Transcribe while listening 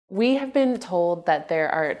We have been told that there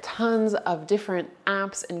are tons of different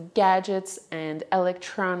apps and gadgets and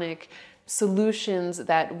electronic solutions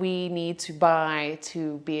that we need to buy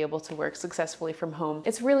to be able to work successfully from home.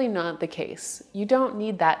 It's really not the case. You don't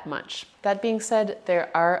need that much. That being said,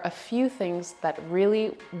 there are a few things that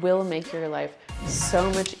really will make your life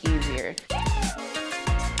so much easier.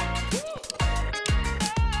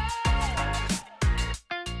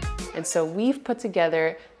 And so we've put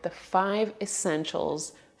together the 5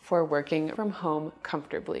 essentials for working from home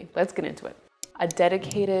comfortably. Let's get into it. A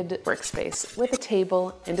dedicated workspace with a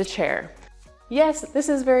table and a chair. Yes, this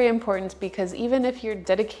is very important because even if your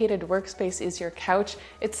dedicated workspace is your couch,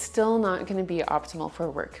 it's still not going to be optimal for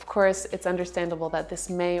work. Of course, it's understandable that this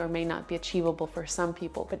may or may not be achievable for some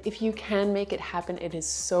people, but if you can make it happen, it is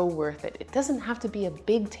so worth it. It doesn't have to be a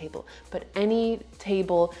big table, but any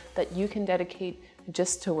table that you can dedicate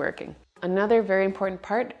just to working. Another very important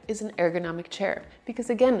part is an ergonomic chair,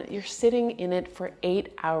 because again, you're sitting in it for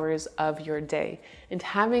 8 hours of your day, and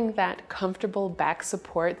having that comfortable back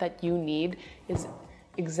support that you need is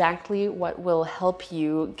exactly what will help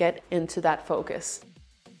you get into that focus.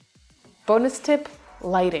 Bonus tip,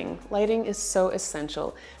 lighting. Lighting is so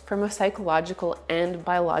essential. From a psychological and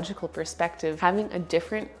biological perspective, having a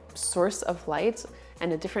different source of light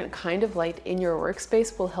and a different kind of light in your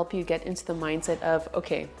workspace will help you get into the mindset of,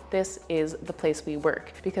 okay, this is the place we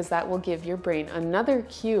work, because that will give your brain another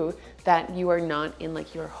cue that you are not in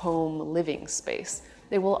like your home living space.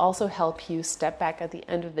 It will also help you step back at the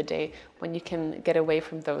end of the day when you can get away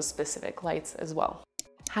from those specific lights as well.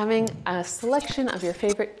 Having a selection of your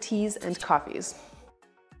favorite teas and coffees.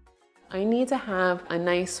 I need to have a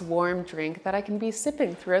nice warm drink that I can be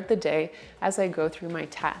sipping throughout the day as I go through my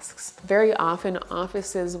tasks. Very often,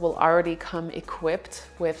 offices will already come equipped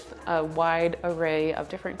with a wide array of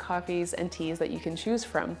different coffees and teas that you can choose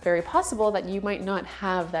from. Very possible that you might not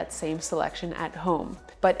have that same selection at home.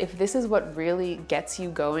 But if this is what really gets you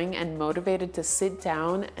going and motivated to sit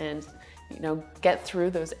down and get through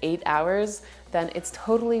those 8 hours, then it's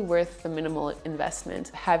totally worth the minimal investment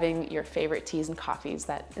having your favorite teas and coffees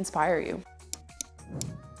that inspire you.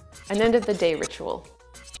 An end of the day ritual.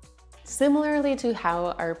 Similarly to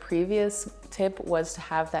how our previous tip was to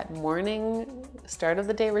have that morning start of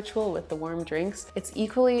the day ritual with the warm drinks, it's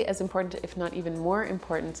equally as important, if not even more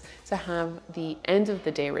important, to have the end of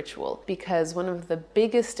the day ritual, because one of the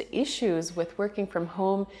biggest issues with working from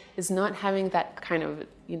home is not having that kind of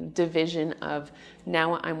division of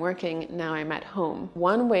now I'm working, now I'm at home.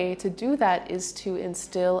 One way to do that is to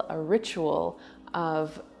instill a ritual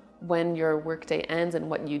of when your workday ends and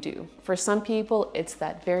what you do. For some people, it's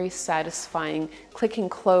that very satisfying clicking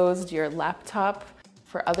closed your laptop.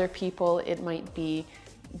 For other people, it might be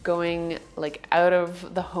going out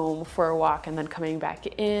of the home for a walk and then coming back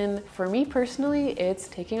in. For me personally, it's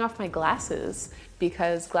taking off my glasses,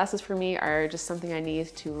 because glasses for me are just something I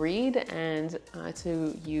need to read and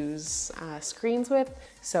to use screens with.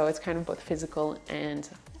 So it's kind of both physical and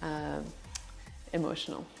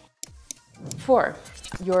emotional. 4,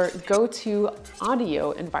 your go-to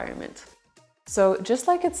audio environment. So just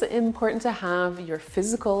like it's important to have your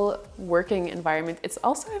physical working environment, it's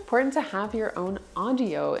also important to have your own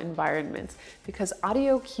audio environment, because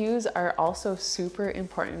audio cues are also super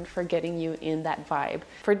important for getting you in that vibe.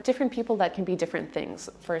 For different people, that can be different things.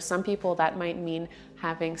 For some people, that might mean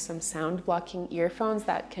having some sound blocking earphones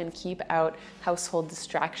that can keep out household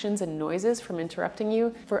distractions and noises from interrupting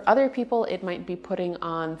you. For other people, it might be putting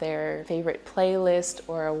on their favorite playlist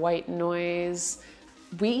or a white noise.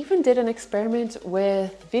 We even did an experiment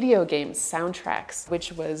with video games soundtracks,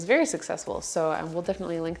 which was very successful, so we'll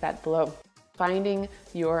definitely link that below. Finding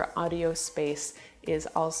your audio space is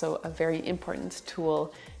also a very important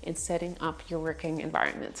tool in setting up your working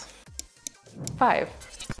environment. 5,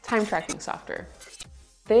 time tracking software.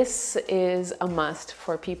 This is a must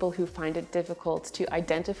for people who find it difficult to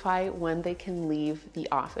identify when they can leave the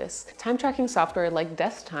office. Time tracking software like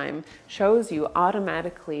Desktime shows you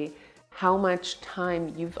automatically how much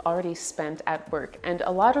time you've already spent at work. And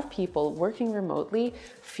a lot of people working remotely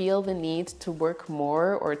feel the need to work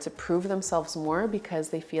more or to prove themselves more because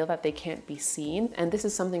they feel that they can't be seen. And this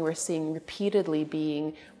is something we're seeing repeatedly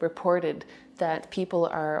being reported, that people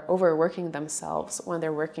are overworking themselves when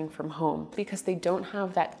they're working from home because they don't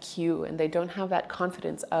have that cue and they don't have that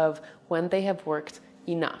confidence of when they have worked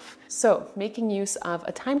enough. So making use of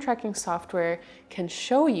a time tracking software can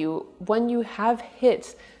show you when you have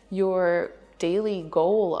hit your daily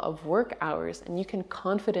goal of work hours, and you can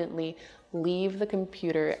confidently leave the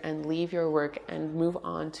computer and leave your work and move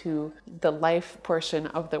on to the life portion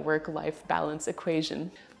of the work-life balance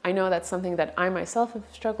equation. I know that's something that I myself have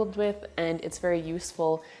struggled with, and it's very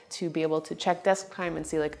useful to be able to check desk time and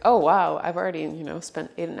see like, oh wow, I've already,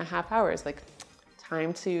 spent 8.5 hours. Like,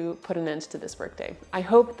 time to put an end to this workday. I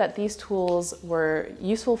hope that these tools were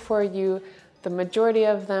useful for you. The majority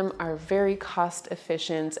of them are very cost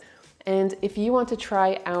efficient. And if you want to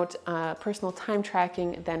try out personal time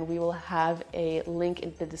tracking, then we will have a link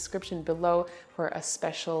in the description below for a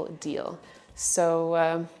special deal.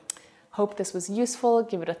 So hope this was useful.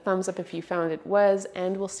 Give it a thumbs up if you found it was,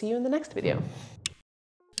 and we'll see you in the next video.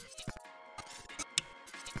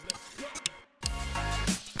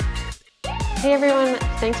 Hey everyone,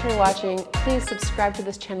 thanks for watching. Please subscribe to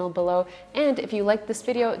this channel below, and if you liked this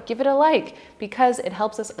video, give it a like, because it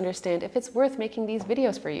helps us understand if it's worth making these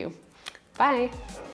videos for you. Bye!